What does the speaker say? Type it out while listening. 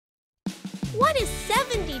What is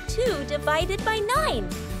 72 divided by 9?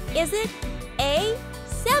 Is it A,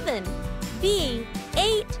 7, B,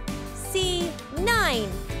 8, C, 9,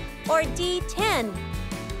 or D, 10?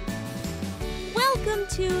 Welcome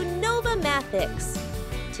to Nova Mathics.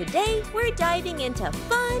 Today, we're diving into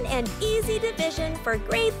fun and easy division for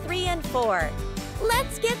grade 3 and 4.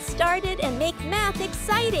 Let's get started and make math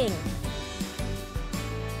exciting.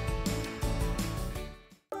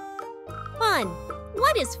 1.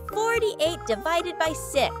 What is 48 divided by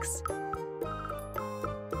 6?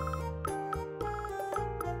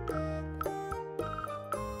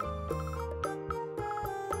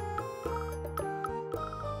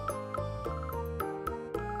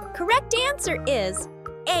 Correct answer is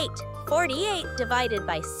 8. 48 divided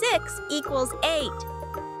by 6 equals 8.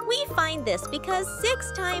 We find this because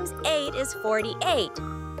 6 times 8 is 48.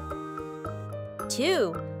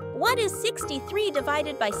 2. What is 63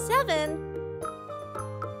 divided by 7?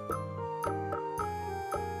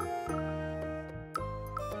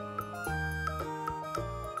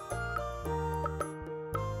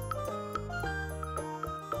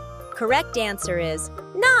 Correct answer is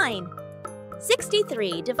 9.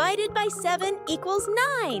 63 divided by 7 equals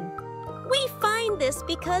 9. We find this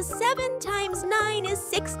because 7 times 9 is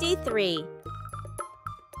 63.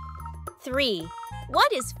 3.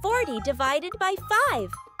 What is 40 divided by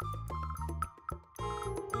 5?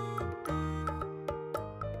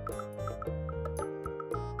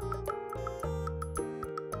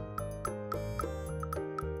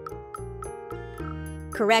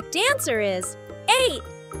 Correct answer is 8.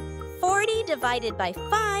 40 divided by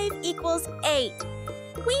 5 equals 8.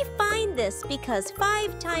 We find this because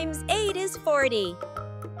 5 times 8 is 40.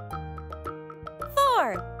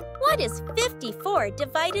 4. What is 54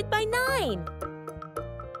 divided by 9?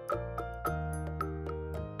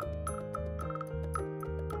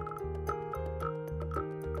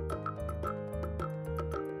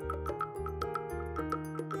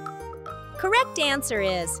 Correct answer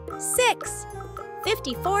is 6.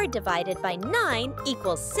 54 divided by 9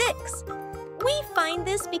 equals 6. We find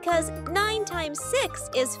this because 9 times 6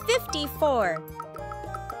 is 54.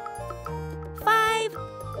 5.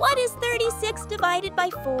 What is 36 divided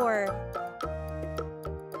by 4?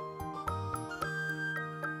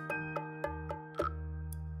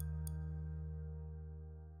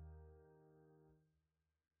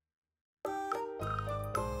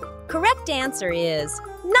 Correct answer is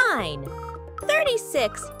 9.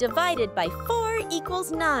 36 divided by 4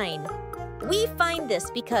 equals 9. We find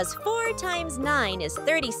this because 4 times 9 is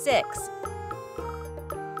 36.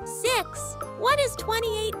 6. What is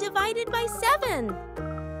 28 divided by 7?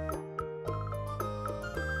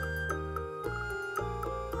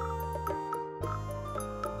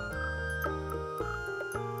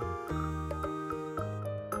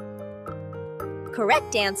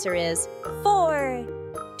 Correct answer is 4.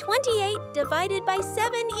 28 divided by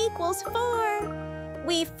 7 equals 4.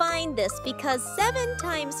 We find this because 7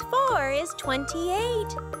 times 4 is 28.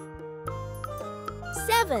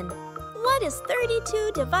 7. What is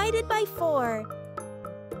 32 divided by 4?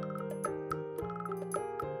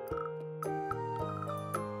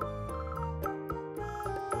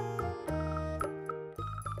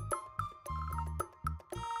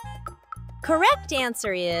 Correct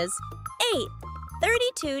answer is 8.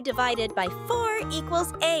 32 divided by 4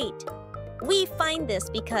 equals 8. We find this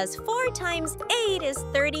because 4 times 8 is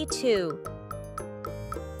 32.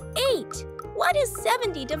 8. What is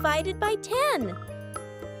 70 divided by 10?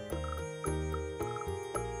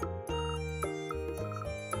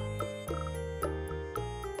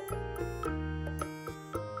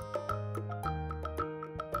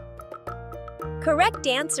 Correct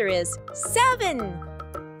answer is 7.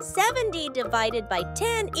 70 divided by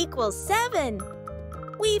 10 equals 7.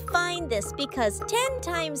 We find this because 10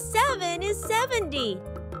 times 7 is 70.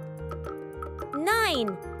 9.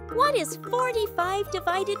 What is 45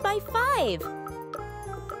 divided by 5?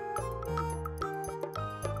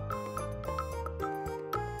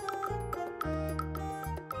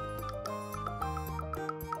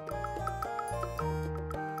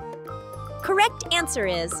 Correct answer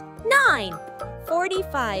is 9.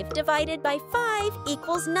 45 divided by 5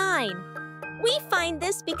 equals 9. We find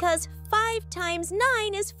this because 5 times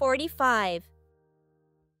 9 is 45.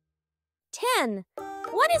 10.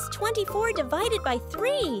 What is 24 divided by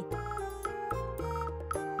 3?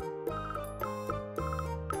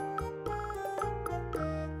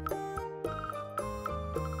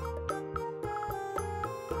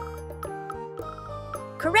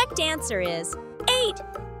 Correct answer is 8.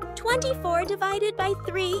 24 divided by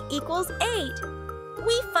 3 equals 8.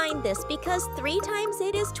 We find this because 3 times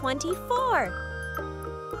 8 is 24.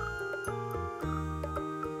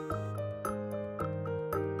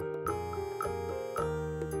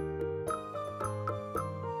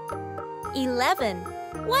 11.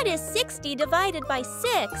 What is 60 divided by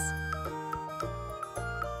 6?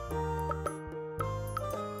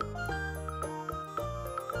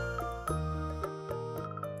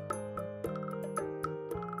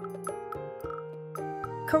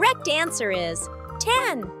 Correct answer is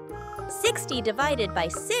 10. 60 divided by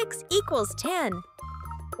 6 equals 10.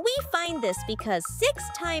 We find this because 6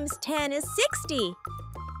 times 10 is 60.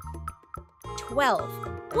 12.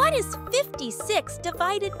 What is 56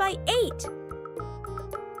 divided by 8?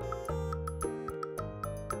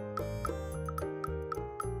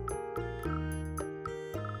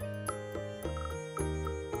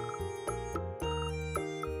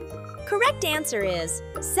 Correct answer is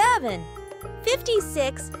 7.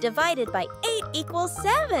 56 divided by 8 equals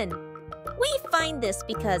 7. We find this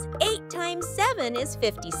because 8 times 7 is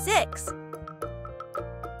 56.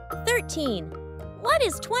 13. What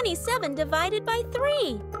is 27 divided by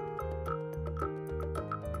 3?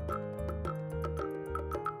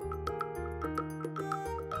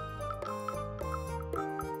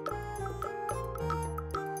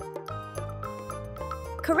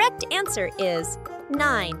 Correct answer is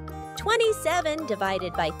 9. 27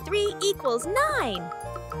 divided by 3 equals 9.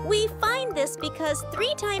 We find this because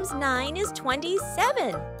 3 times 9 is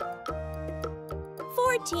 27.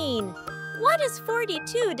 14. What is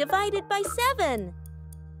 42 divided by 7?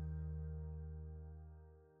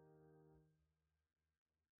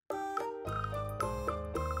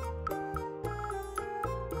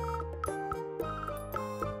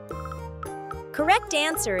 Correct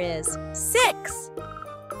answer is 6.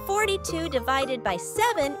 42 divided by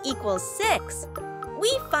 7 equals 6.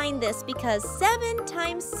 We find this because 7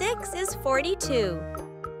 times 6 is 42.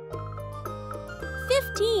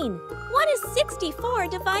 15. What is 64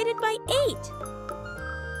 divided by 8?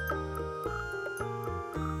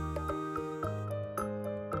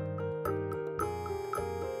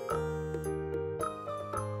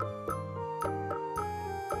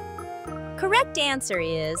 Correct answer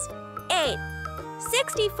is 8.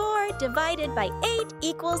 64 divided by 8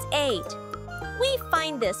 equals 8. We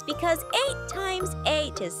find this because 8 times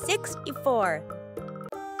 8 is 64.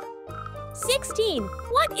 16.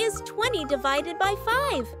 What is 20 divided by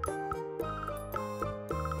 5?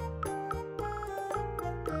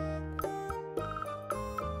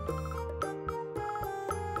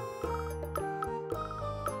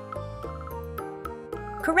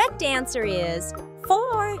 Correct answer is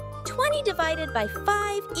 4. 20 divided by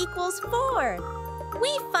 5 equals 4.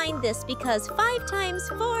 We find this because 5 times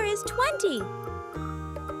 4 is 20.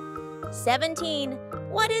 17.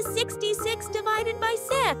 What is 66 divided by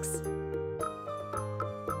 6?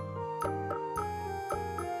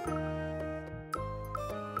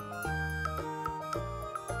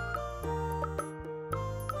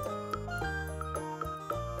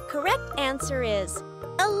 Correct answer is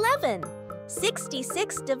 11.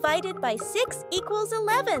 66 divided by 6 equals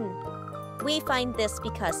 11. We find this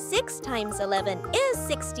because 6 times 11 is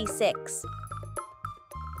 66.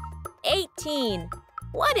 18.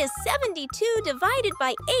 What is 72 divided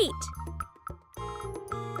by 8?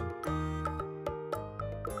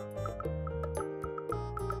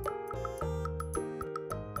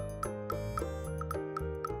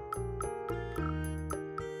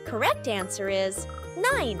 Correct answer is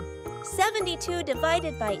 9. 72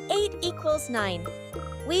 divided by 8 equals 9.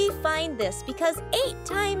 We find this because 8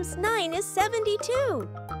 times 9 is 72.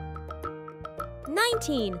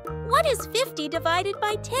 19. What is 50 divided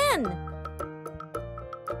by 10?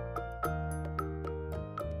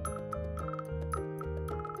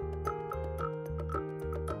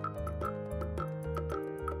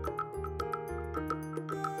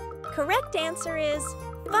 Correct answer is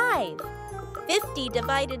 5. 50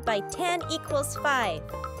 divided by 10 equals 5.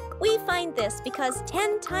 We find this because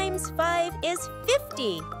 10 times 5 is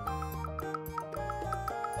 50.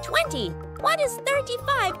 20. What is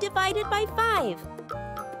 35 divided by 5?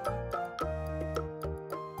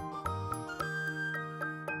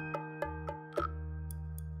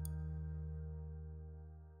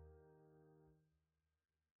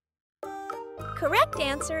 Correct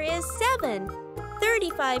answer is 7.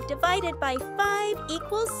 35 divided by 5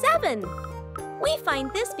 equals 7. We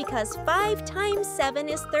find this because 5 times 7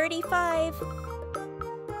 is 35.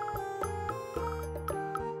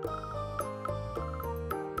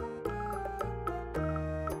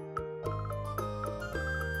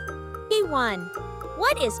 21.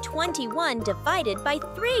 What is 21 divided by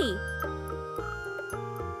 3?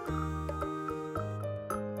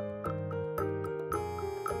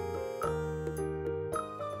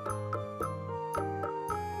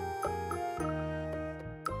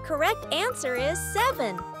 Correct answer is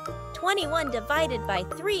 7. 21 divided by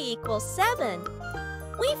 3 equals 7.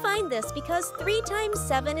 We find this because 3 times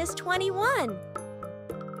 7 is 21.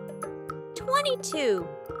 22.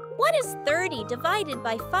 What is 30 divided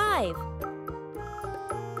by 5?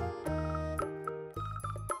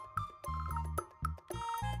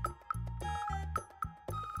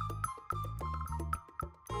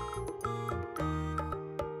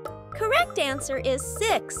 Correct answer is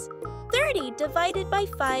 6. 30 divided by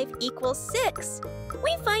 5 equals 6.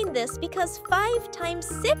 We find this because 5 times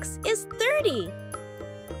 6 is 30.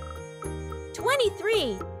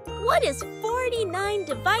 23. What is 49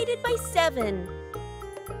 divided by 7?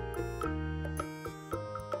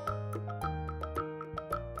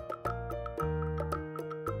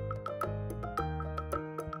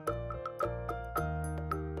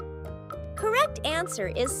 Correct answer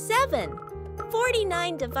is 7.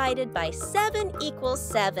 49 divided by 7 equals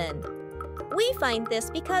 7. We find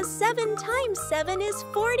this because 7 times 7 is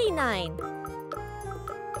 49.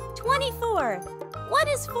 24. What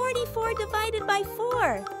is 44 divided by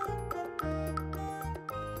 4?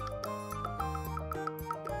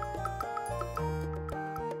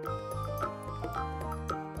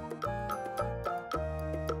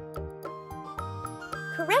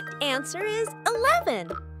 Correct answer is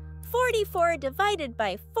 11. 44 divided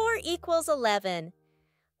by 4 equals 11.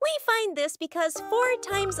 We find this because 4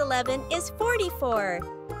 times 11 is 44.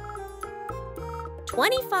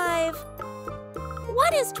 25.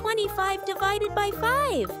 What is 25 divided by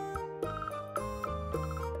 5?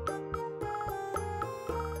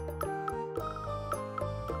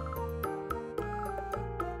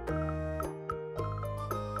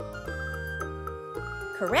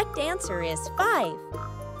 Correct answer is 5.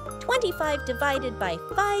 25 divided by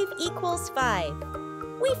 5 equals 5.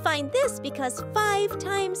 We find this because 5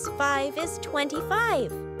 times 5 is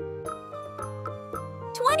 25.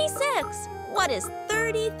 26. What is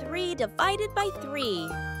 33 divided by 3?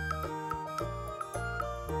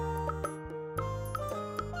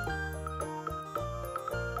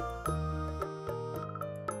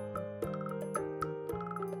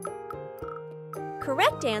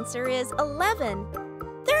 Correct answer is 11.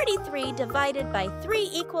 33 divided by 3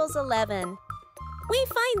 equals 11. We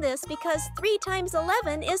find this because 3 times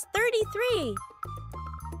 11 is 33.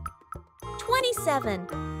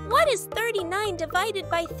 27. What is 39 divided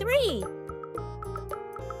by 3?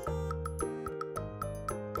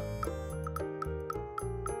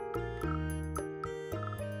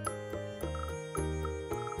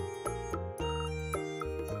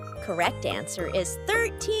 Correct answer is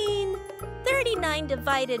 13. 39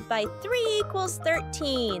 divided by 3 equals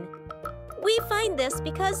 13. We find this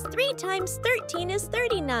because 3 times 13 is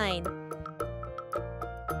 39.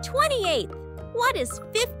 28. What is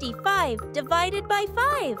 55 divided by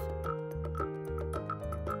 5?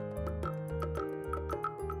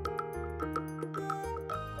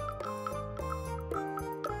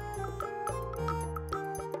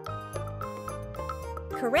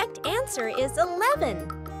 Correct answer is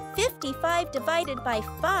 11. 55 divided by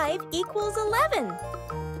 5 equals 11.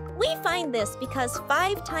 We find this because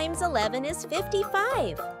 5 times 11 is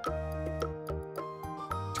 55.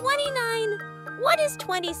 29. What is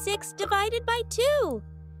 26 divided by 2?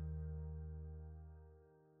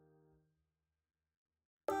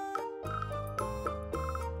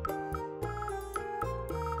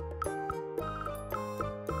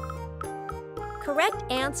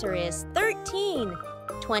 Correct answer is 13.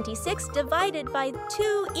 26 divided by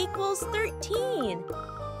 2 equals 13.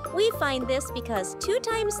 We find this because 2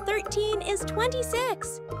 times 13 is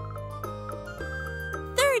 26.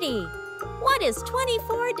 30. What is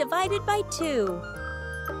 24 divided by 2?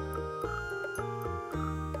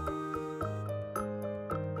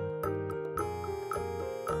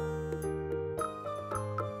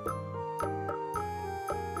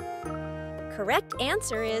 Correct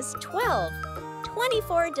answer is 12.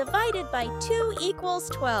 24 divided by 2 equals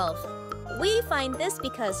 12. We find this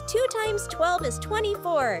because 2 times 12 is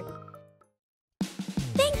 24.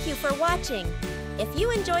 Thank you for watching. If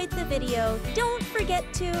you enjoyed the video, don't forget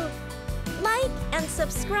to like and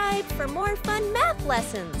subscribe for more fun math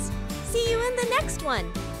lessons. See you in the next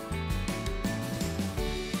one.